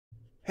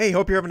Hey,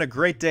 hope you're having a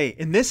great day.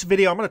 In this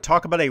video, I'm going to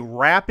talk about a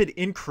rapid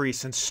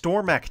increase in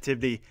storm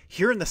activity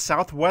here in the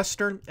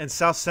southwestern and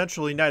south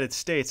central United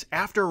States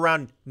after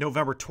around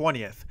November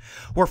 20th.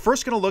 We're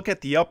first going to look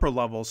at the upper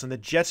levels and the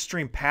jet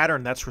stream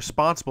pattern that's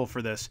responsible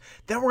for this.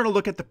 Then we're going to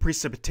look at the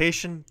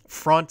precipitation,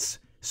 fronts,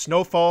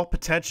 snowfall,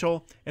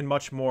 potential, and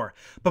much more.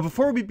 But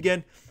before we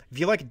begin, if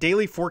you like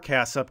daily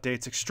forecast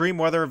updates, extreme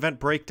weather event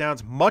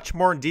breakdowns, much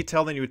more in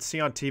detail than you would see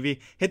on TV,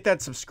 hit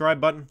that subscribe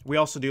button. We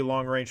also do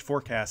long-range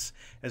forecasts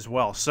as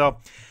well. So,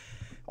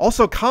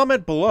 also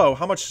comment below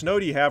how much snow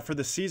do you have for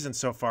the season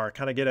so far.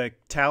 Kind of get a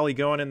tally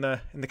going in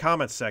the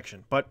comments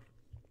section. But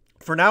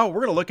for now,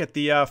 we're going to look at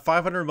the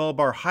 500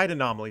 millibar height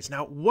anomalies.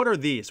 Now, what are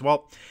these?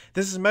 Well,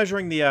 this is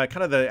measuring the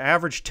kind of the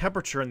average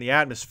temperature in the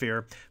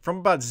atmosphere from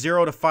about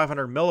 0 to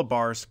 500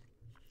 millibars.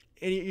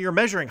 You're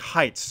measuring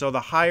heights, so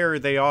the higher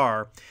they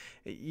are,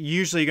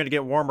 usually you're going to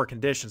get warmer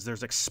conditions.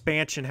 There's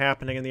expansion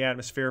happening in the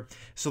atmosphere,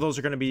 so those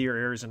are going to be your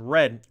areas in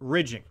red,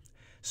 ridging.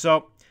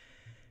 So,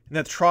 and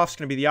then the trough's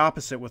going to be the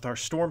opposite with our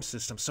storm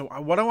system. So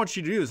what I want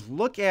you to do is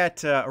look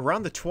at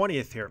around the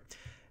 20th here.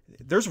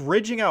 There's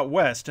ridging out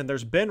west, and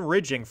there's been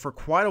ridging for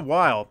quite a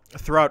while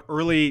throughout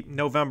early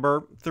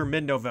November through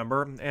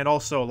mid-November, and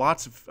also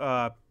lots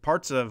of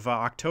parts of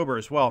October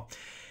as well.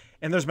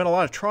 And there's been a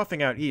lot of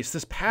troughing out east.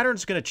 This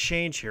pattern's going to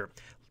change here.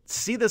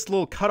 See this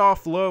little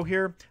cutoff low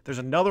here? There's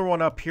another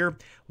one up here.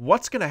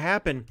 What's going to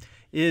happen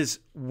is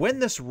when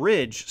this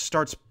ridge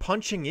starts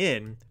punching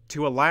in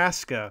to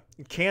Alaska,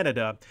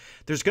 Canada,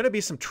 there's going to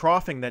be some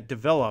troughing that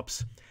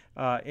develops.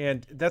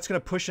 And that's going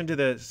to push into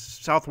the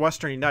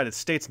southwestern United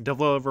States and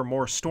deliver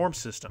more storm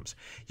systems.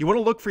 You want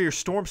to look for your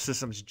storm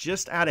systems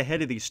just out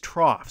ahead of these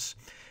troughs.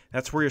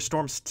 That's where your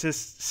storm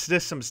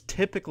systems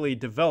typically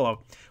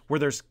develop, where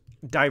there's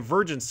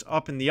divergence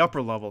up in the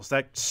upper levels.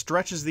 That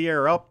stretches the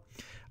air up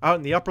out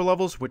in the upper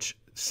levels, which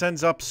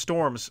sends up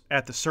storms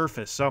at the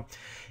surface. So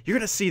you're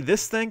going to see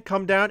this thing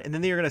come down, and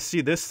then you're going to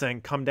see this thing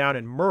come down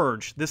and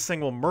merge. This thing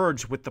will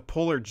merge with the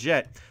polar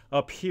jet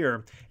up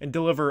here and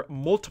deliver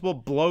multiple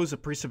blows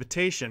of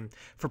precipitation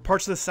for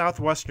parts of the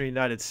southwestern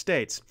United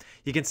States.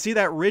 You can see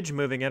that ridge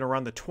moving in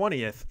around the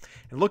 20th,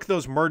 and look at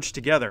those merge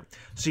together.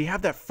 So you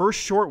have that first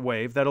short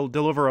wave that'll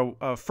deliver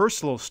a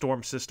first little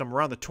storm system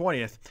around the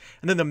 20th,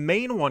 and then the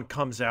main one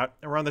comes out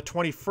around the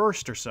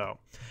 21st or so.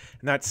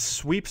 And that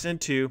sweeps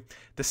into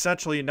the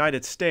central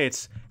United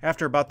States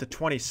after about the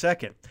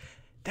 22nd.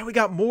 Then we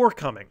got more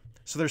coming.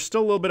 So there's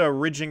still a little bit of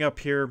ridging up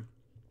here,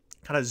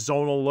 kind of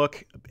zonal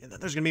look. And then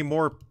there's going to be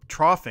more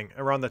troughing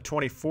around the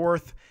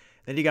 24th.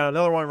 Then you got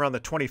another one around the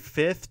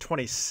 25th,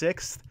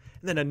 26th,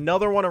 and then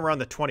another one around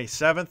the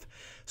 27th.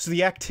 So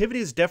the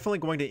activity is definitely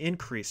going to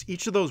increase.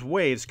 Each of those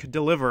waves could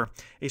deliver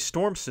a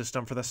storm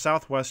system for the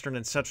southwestern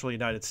and central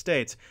United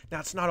States. Now,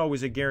 it's not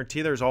always a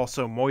guarantee. There's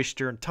also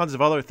moisture and tons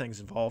of other things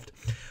involved,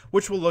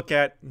 which we'll look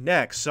at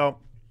next. So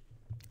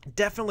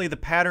definitely the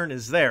pattern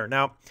is there.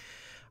 Now,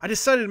 I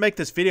decided to make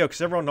this video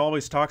because everyone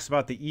always talks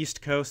about the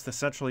East Coast, the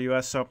central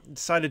U.S., so I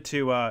decided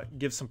to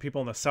give some people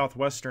in the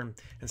southwestern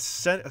and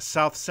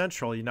south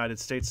central United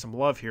States some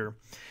love here.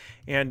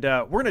 And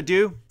we're going to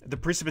do the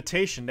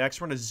precipitation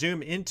next. We're going to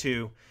zoom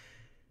into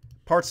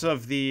parts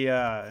of the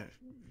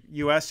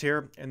U.S.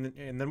 here. And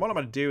then what I'm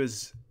going to do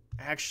is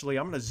actually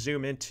I'm going to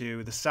zoom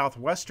into the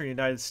southwestern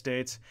United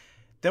States.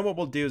 Then what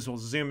we'll do is we'll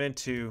zoom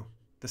into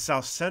the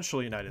south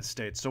central United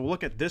States. So we'll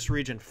look at this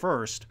region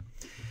first.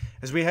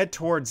 As we head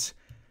towards,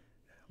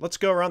 let's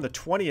go around the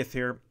 20th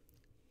here.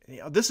 You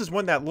know, this is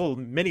when that little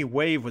mini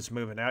wave was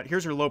moving out.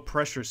 Here's your low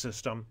pressure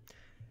system.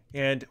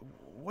 And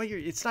well,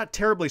 it's not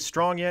terribly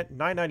strong yet.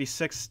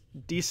 996,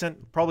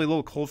 decent. Probably a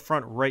little cold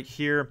front right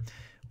here.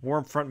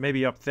 Warm front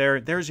maybe up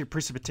there. There's your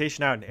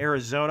precipitation out in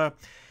Arizona.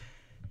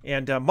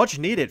 And much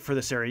needed for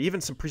this area. Even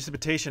some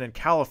precipitation in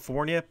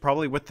California,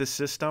 probably with this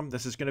system.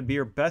 This is going to be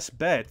your best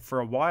bet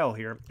for a while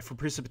here for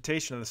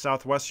precipitation in the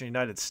southwestern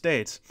United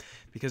States,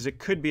 because it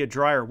could be a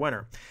drier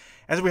winter.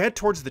 As we head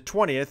towards the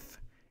 20th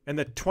and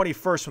the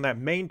 21st, when that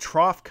main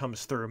trough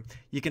comes through,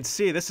 you can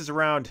see this is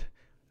around...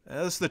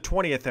 this is the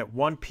 20th at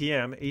 1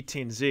 p.m.,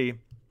 18Z.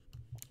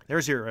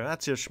 There's your,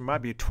 that's just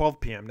might be 12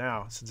 p.m.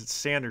 now since it's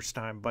Sanders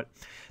time, but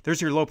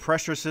there's your low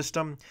pressure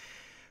system.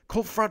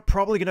 Cold front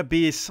probably going to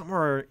be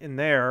somewhere in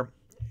there,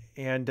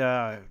 and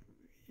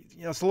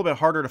you know, it's a little bit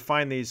harder to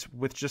find these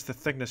with just the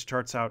thickness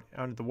charts out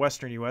in the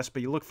western U.S.,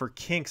 but you look for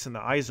kinks in the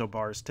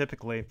isobars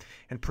typically,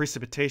 and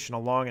precipitation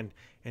along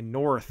in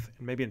north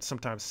and maybe in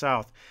sometimes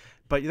south.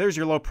 But there's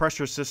your low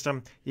pressure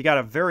system. You got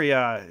a very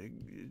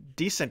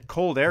decent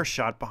cold air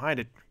shot behind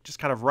it, just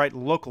kind of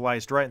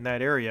localized right in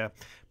that area.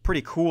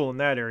 Pretty cool in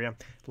that area.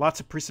 Lots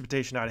of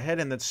precipitation out ahead,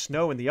 and then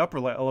snow in the upper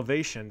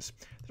elevations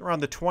around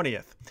the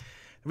 20th.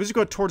 As we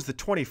go towards the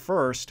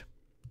 21st,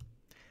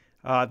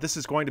 this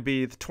is going to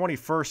be the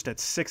 21st at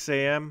 6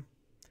 a.m.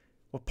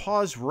 We'll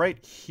pause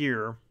right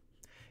here.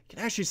 You can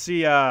actually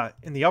see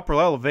in the upper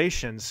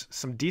elevations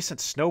some decent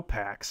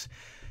snowpacks.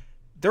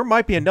 There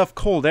might be enough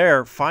cold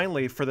air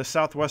finally for the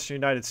southwestern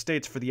United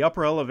States for the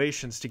upper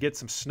elevations to get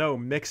some snow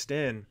mixed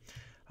in.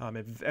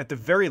 At the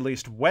very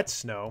least, wet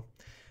snow.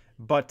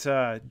 but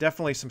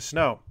definitely some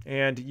snow.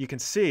 And you can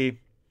see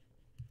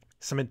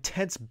some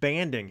intense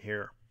banding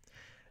here,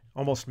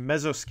 almost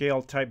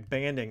mesoscale type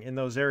banding in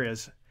those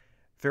areas.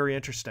 Very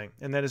interesting.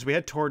 And then as we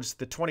head towards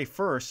the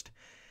 21st,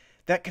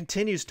 that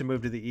continues to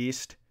move to the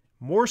east.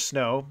 More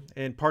snow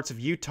in parts of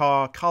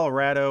Utah,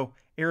 Colorado,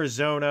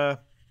 Arizona,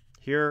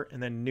 here,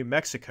 and then New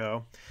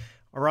Mexico.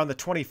 Around the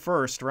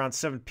 21st, around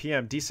 7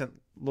 p.m., decent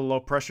little low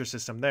pressure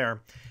system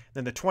there.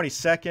 Then the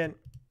 22nd,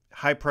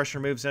 high pressure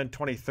moves in,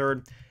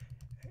 23rd.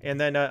 And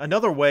then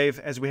another wave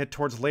as we head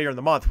towards later in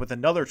the month with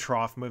another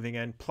trough moving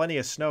in. Plenty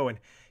of snow in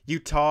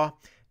Utah,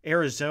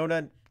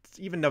 Arizona,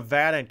 even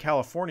Nevada and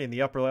California in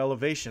the upper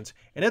elevations.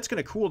 And it's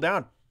going to cool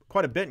down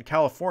quite a bit in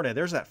California.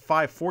 There's that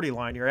 540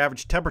 line, your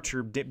average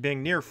temperature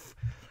being near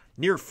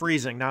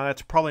freezing. Now,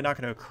 that's probably not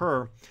going to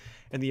occur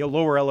in the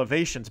lower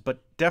elevations,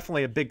 but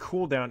definitely a big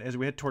cool down as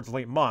we head towards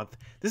late month.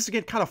 This is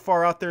getting kind of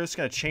far out there. It's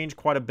going to change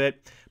quite a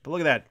bit. But look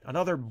at that.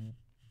 Another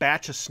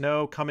batch of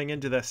snow coming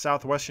into the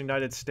southwestern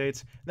United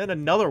States. And then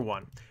another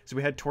one as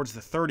we head towards the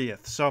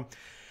 30th. So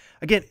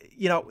again,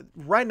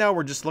 right now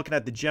we're just looking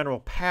at the general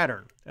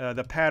pattern.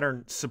 The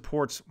pattern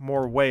supports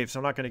more waves. So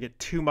I'm not going to get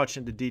too much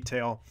into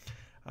detail.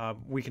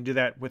 We can do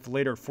that with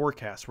later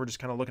forecasts. We're just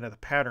kind of looking at the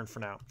pattern for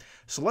now.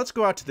 So let's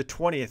go out to the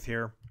 20th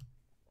here.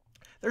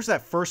 There's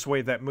that first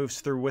wave that moves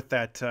through with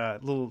that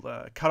little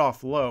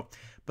cutoff low.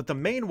 But the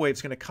main wave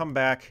is going to come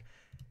back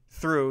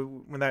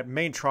through when that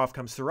main trough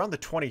comes through around the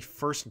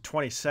 21st and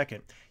 22nd.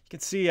 You can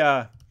see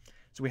as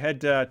we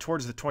head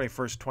towards the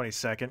 21st,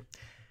 22nd,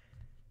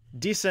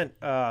 decent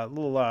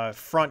little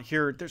front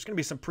here. There's going to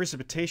be some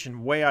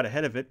precipitation way out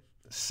ahead of it.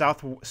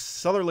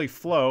 Southerly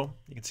flow.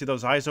 You can see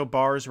those ISO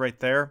bars right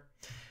there.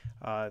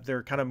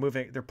 They're kind of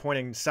moving. They're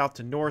pointing south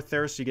to north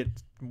there, so you get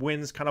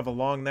winds kind of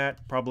along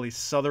that, probably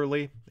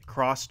southerly,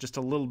 across just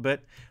a little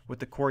bit with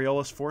the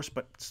Coriolis force,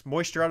 but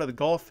moisture out of the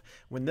Gulf.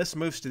 When this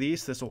moves to the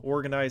east, this will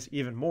organize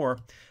even more.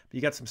 But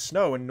you got some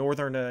snow in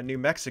northern New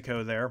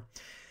Mexico there.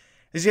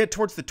 As you head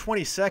towards the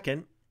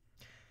 22nd,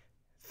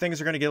 things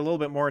are going to get a little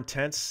bit more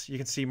intense. You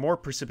can see more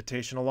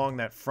precipitation along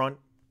that front,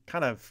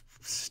 kind of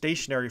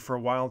stationary for a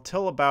while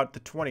until about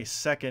the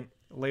 22nd.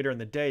 Later in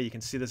the day, you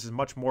can see this is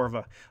much more of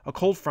a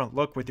cold front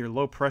look with your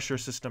low pressure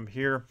system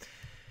here.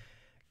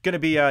 Going to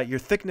be your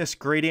thickness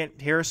gradient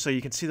here, so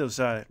you can see those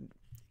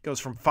goes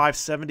from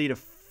 570 to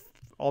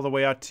all the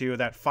way out to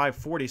that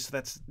 540. So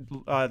that's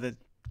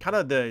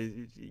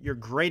your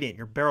gradient,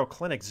 your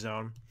baroclinic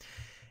zone,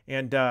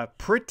 and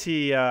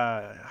pretty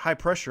high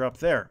pressure up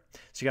there.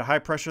 So you got high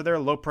pressure there,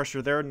 low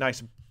pressure there,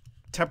 nice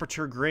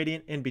temperature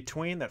gradient in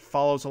between that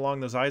follows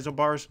along those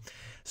isobars.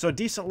 So a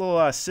decent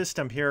little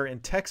system here in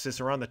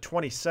Texas around the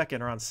 22nd,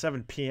 around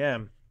 7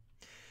 p.m.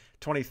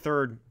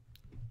 23rd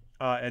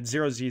at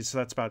 0Z, so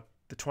that's about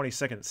the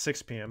 22nd at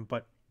 6 p.m.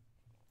 But,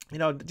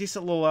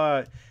 decent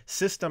little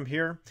system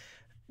here.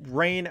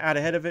 Rain out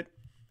ahead of it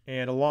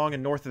and along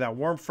and north of that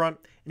warm front.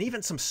 And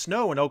even some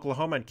snow in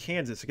Oklahoma and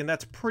Kansas. Again,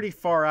 that's pretty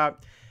far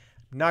out.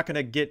 I'm not going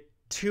to get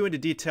too into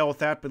detail with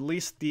that, but at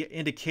least the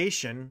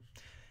indication.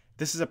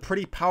 This is a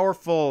pretty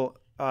powerful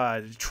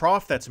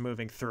trough that's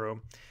moving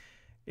through.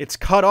 It's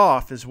cut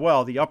off as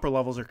well. The upper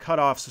levels are cut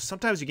off. So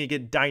sometimes you can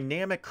get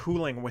dynamic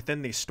cooling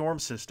within these storm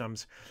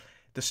systems.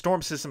 The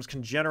storm systems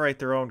can generate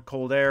their own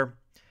cold air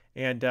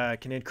and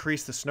can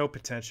increase the snow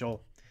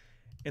potential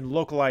in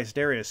localized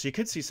areas. So you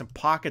could see some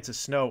pockets of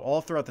snow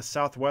all throughout the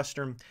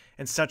southwestern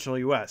and central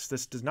U.S.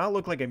 This does not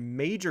look like a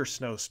major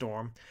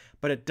snowstorm,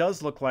 but it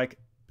does look like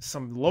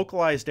some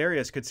localized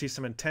areas could see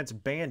some intense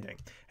banding.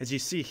 As you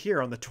see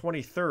here on the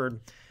 23rd,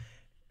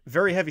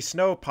 very heavy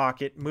snow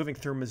pocket moving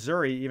through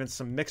Missouri, even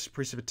some mixed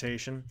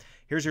precipitation.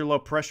 Here's your low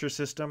pressure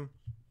system.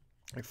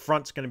 Your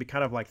front's going to be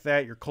kind of like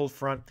that. Your cold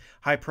front,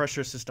 high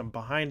pressure system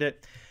behind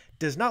it.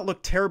 Does not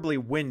look terribly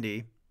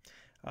windy,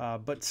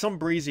 but some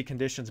breezy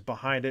conditions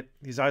behind it.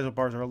 These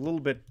isobars are a little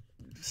bit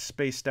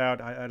spaced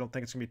out. I don't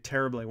think it's going to be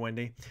terribly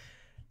windy.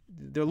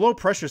 The low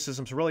pressure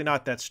system's really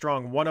not that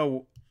strong,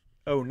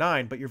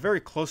 1009, but you're very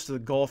close to the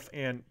Gulf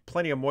and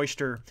plenty of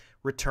moisture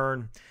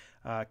return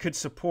could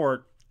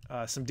support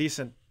some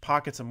decent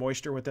pockets of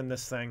moisture within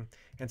this thing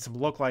and some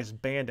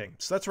localized banding.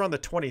 So that's around the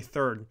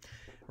 23rd,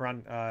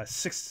 around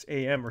 6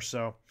 a.m. or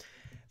so.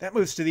 That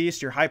moves to the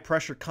east. Your high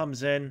pressure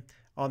comes in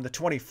on the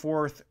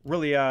 24th,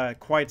 really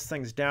quiets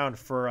things down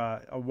for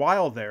a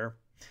while there.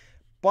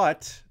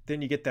 But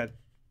then you get that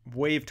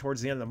wave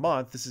towards the end of the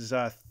month. This is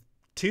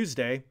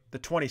Tuesday, the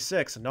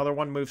 26th. Another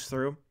one moves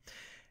through.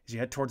 As you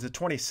head towards the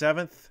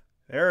 27th,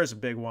 there's a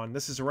big one.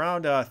 This is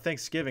around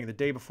Thanksgiving, the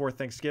day before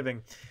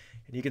Thanksgiving.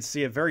 And you can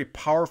see a very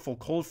powerful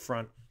cold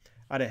front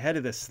out ahead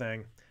of this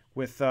thing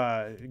with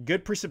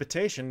good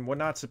precipitation. We're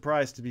not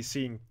surprised to be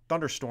seeing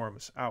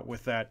thunderstorms out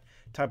with that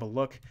type of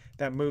look.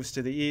 That moves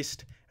to the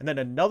east. And then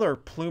another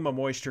plume of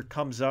moisture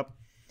comes up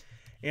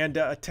and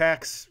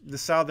attacks the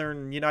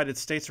southern United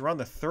States around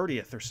the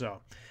 30th or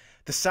so.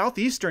 The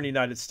southeastern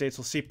United States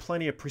will see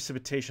plenty of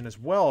precipitation as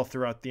well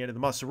throughout the end of the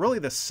month. So really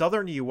the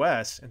southern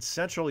U.S. and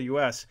central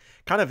U.S.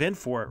 kind of in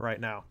for it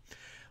right now.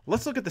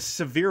 Let's look at the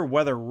severe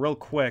weather real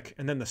quick,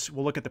 and then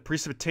we'll look at the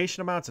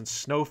precipitation amounts and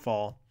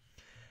snowfall.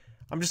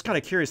 I'm just kind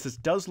of curious. This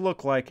does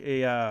look like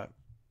a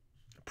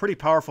pretty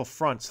powerful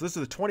front. So this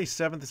is the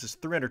 27th. This is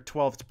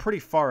 312. It's pretty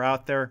far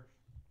out there.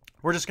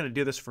 We're just going to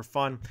do this for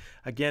fun.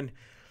 Again,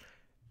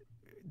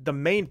 the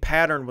main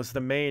pattern was the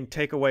main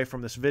takeaway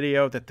from this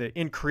video, that the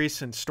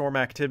increase in storm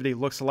activity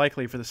looks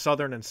likely for the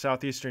southern and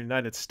southeastern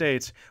United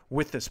States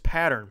with this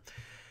pattern.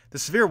 The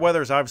severe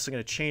weather is obviously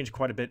going to change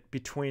quite a bit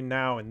between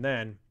now and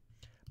then,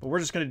 but we're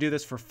just going to do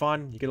this for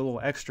fun. You get a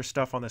little extra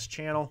stuff on this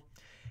channel,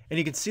 and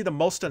you can see the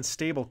most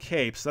unstable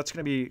cape. So that's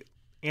going to be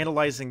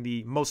analyzing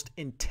the most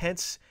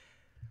intense,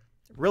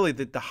 really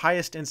the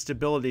highest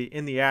instability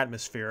in the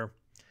atmosphere.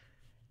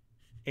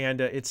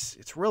 And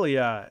it's really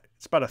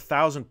it's about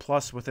 1,000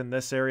 plus within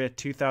this area,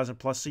 2,000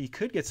 plus. So you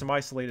could get some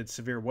isolated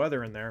severe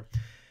weather in there.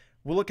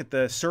 We'll look at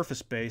the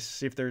surface base,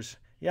 see if there's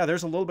a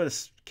little bit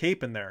of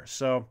cape in there.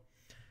 So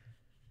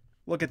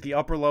look at the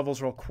upper levels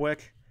real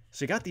quick.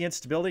 So you got the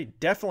instability,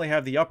 definitely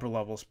have the upper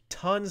levels,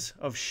 tons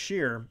of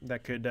shear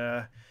that could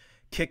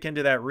kick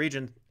into that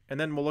region. And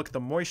then we'll look at the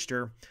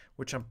moisture,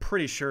 which I'm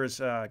pretty sure is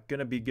going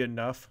to be good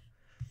enough.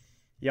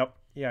 Yep,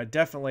 yeah,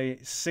 definitely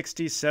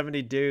 60,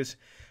 70 dews.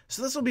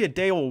 So this will be a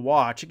day we'll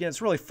watch. Again,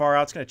 it's really far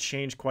out. It's going to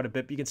change quite a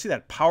bit. But you can see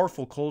that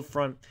powerful cold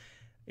front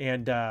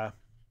and that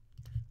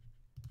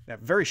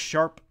very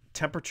sharp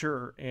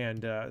temperature.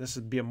 And this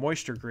would be a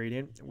moisture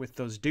gradient with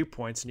those dew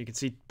points. And you can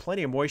see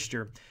plenty of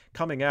moisture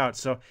coming out.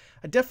 So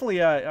I definitely,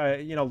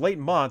 late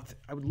month,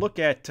 I would look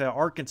at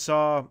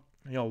Arkansas,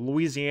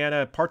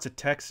 Louisiana, parts of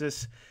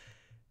Texas.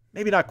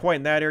 Maybe not quite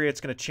in that area.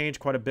 It's going to change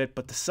quite a bit.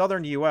 But the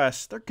southern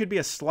U.S., there could be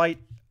a slight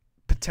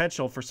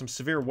potential for some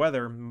severe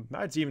weather.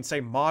 I'd even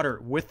say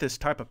moderate with this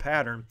type of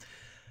pattern,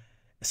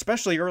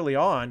 especially early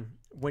on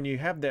when you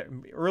have that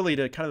early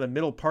to kind of the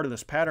middle part of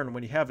this pattern,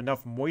 when you have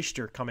enough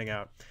moisture coming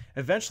out.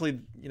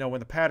 Eventually, when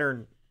the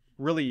pattern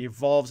really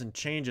evolves and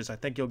changes, I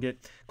think you'll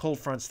get cold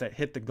fronts that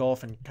hit the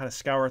Gulf and kind of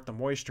scour out the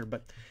moisture.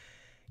 But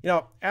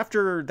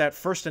after that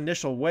first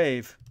initial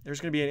wave,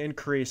 there's going to be an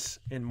increase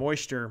in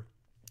moisture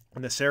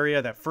in this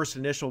area. That first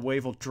initial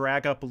wave will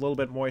drag up a little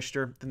bit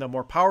moisture. Then the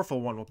more powerful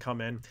one will come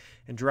in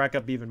and drag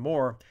up even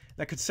more.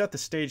 That could set the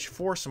stage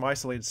for some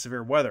isolated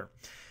severe weather.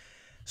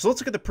 So let's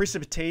look at the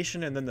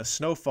precipitation and then the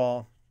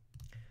snowfall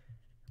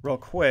real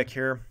quick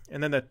here.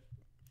 And then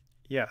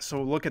so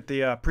we'll look at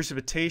the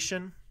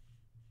precipitation,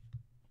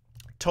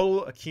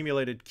 total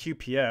accumulated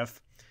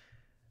QPF.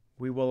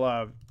 We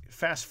will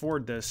fast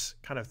forward this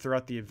kind of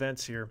throughout the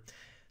events here.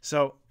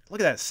 So look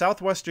at that,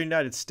 southwestern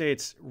United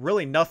States,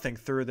 really nothing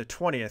through the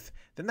 20th.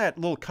 Then that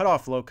little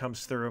cutoff low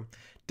comes through,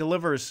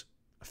 delivers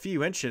a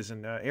few inches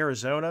in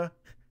Arizona,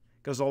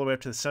 goes all the way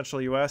up to the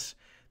central U.S.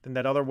 Then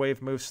that other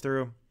wave moves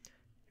through.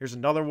 Here's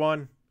another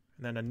one,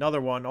 and then another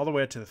one, all the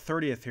way up to the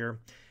 30th here.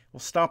 We'll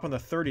stop on the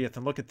 30th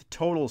and look at the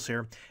totals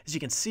here. As you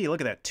can see,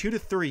 look at that, 2 to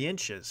 3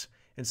 inches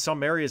in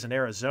some areas in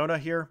Arizona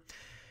here.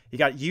 You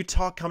got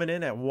Utah coming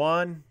in at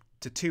 1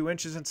 to 2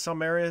 inches in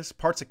some areas.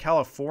 Parts of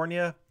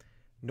California,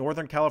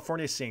 Northern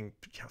California seeing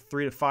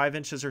 3 to 5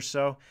 inches or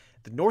so.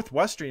 The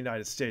northwestern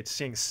United States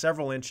seeing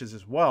several inches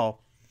as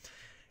well.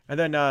 And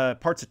then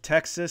parts of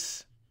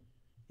Texas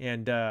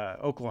and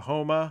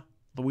Oklahoma,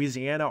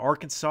 Louisiana,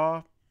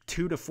 Arkansas,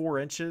 2 to 4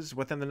 inches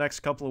within the next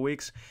couple of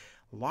weeks.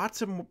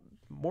 Lots of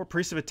more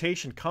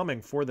precipitation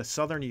coming for the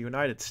southern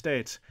United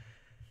States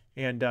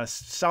and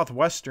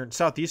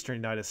southeastern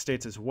United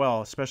States as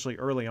well, especially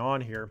early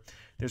on here.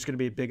 There's going to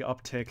be a big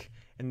uptick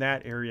in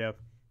that area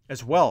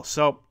as well.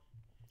 So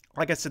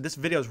like I said, this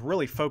video is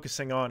really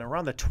focusing on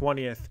around the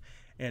 20th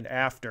and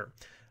after.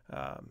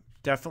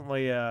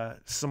 Definitely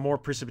some more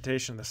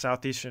precipitation in the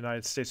southeastern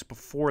United States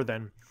before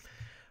then.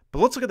 But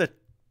let's look at the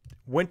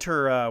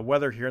winter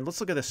weather here, and let's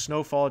look at the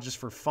snowfall just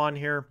for fun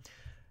here.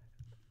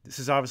 This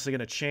is obviously going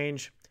to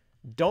change.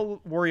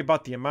 Don't worry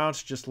about the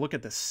amounts, just look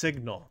at the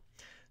signal.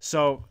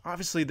 So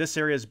obviously this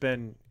area has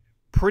been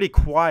pretty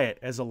quiet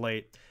as of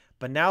late,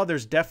 but now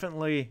there's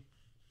definitely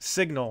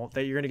signal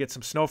that you're going to get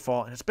some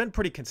snowfall, and it's been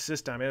pretty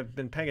consistent. I mean, I've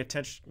been paying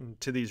attention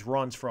to these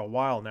runs for a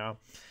while now.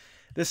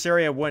 This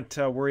area wouldn't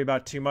worry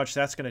about too much.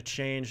 That's going to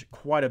change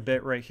quite a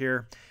bit right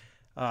here.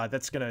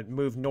 That's going to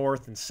move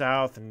north and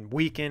south and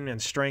weaken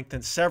and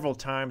strengthen several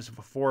times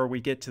before we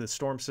get to the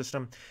storm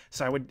system.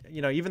 So I would,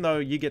 even though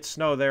you get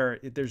snow there,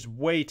 there's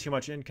way too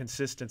much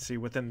inconsistency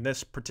within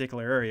this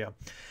particular area.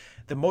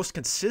 The most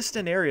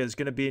consistent area is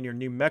going to be in your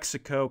New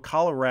Mexico,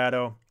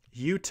 Colorado,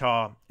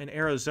 Utah, and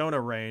Arizona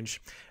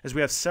range, as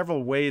we have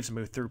several waves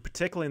move through,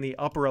 particularly in the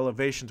upper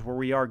elevations where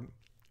we are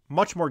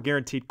much more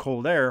guaranteed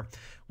cold air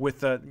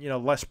with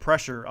less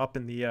pressure up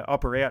in the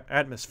upper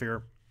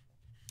atmosphere.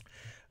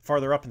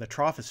 Farther up in the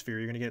troposphere,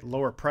 you're going to get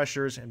lower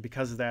pressures, and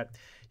because of that,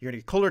 you're going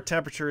to get colder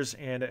temperatures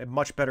and a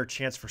much better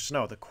chance for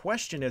snow. The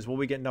question is, will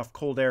we get enough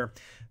cold air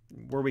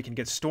where we can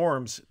get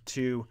storms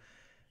to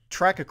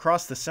track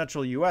across the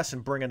central U.S.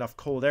 and bring enough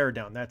cold air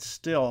down? That's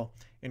still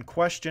in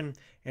question,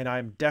 and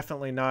I'm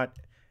definitely not,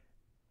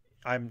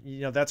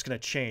 that's going to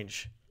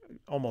change,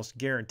 almost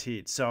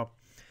guaranteed. So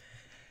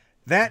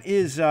That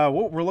is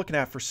what we're looking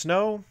at for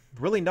snow.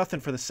 Really nothing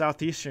for the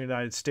southeastern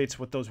United States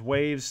with those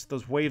waves.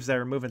 Those waves that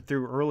are moving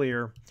through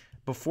earlier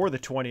before the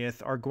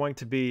 20th are going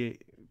to be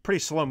pretty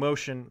slow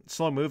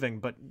moving,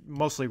 but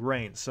mostly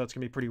rain. So it's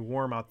going to be pretty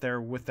warm out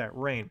there with that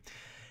rain.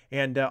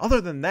 And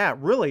other than that,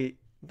 really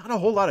not a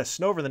whole lot of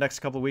snow over the next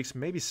couple of weeks.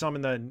 Maybe some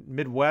in the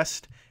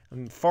Midwest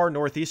and far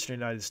northeastern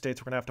United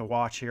States we're going to have to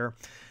watch here.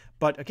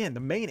 But again, the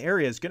main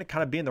area is going to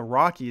kind of be in the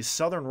Rockies,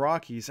 southern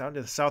Rockies, out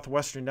into the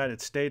southwestern United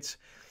States,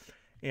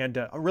 and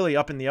really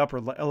up in the upper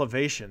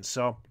elevations.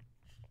 So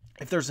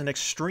if there's an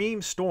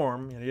extreme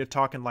storm, you're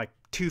talking like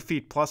 2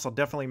 feet plus, I'll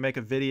definitely make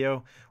a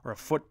video, or a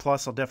foot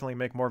plus, I'll definitely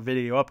make more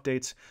video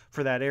updates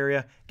for that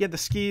area. Again, the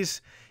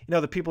skis,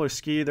 the people who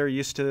ski, they're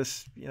used to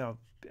this,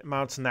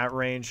 amounts in that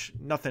range.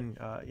 Nothing,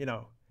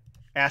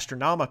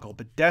 astronomical,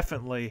 but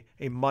definitely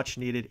a much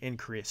needed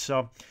increase.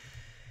 So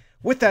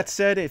with that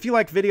said, if you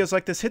like videos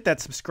like this, hit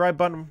that subscribe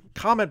button,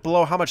 comment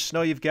below how much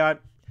snow you've got.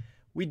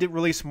 We did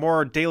release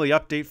more daily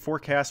update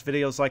forecast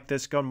videos like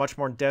this, going much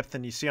more in depth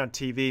than you see on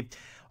TV.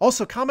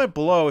 Also, comment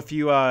below if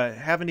you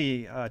have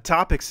any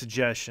topic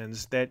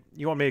suggestions that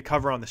you want me to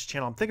cover on this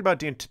channel. I'm thinking about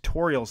doing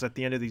tutorials at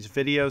the end of these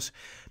videos.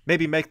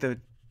 Maybe make the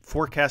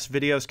forecast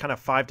videos kind of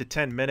 5 to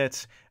 10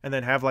 minutes, and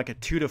then have like a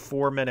 2 to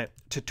 4 minute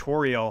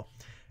tutorial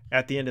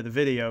at the end of the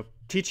video,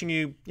 teaching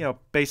you,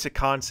 basic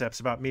concepts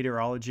about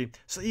meteorology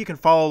so that you can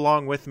follow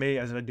along with me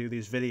as I do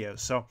these videos.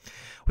 So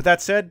with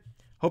that said,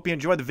 hope you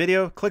enjoyed the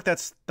video. Click that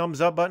thumbs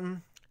up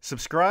button,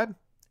 subscribe,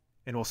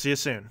 and we'll see you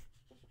soon.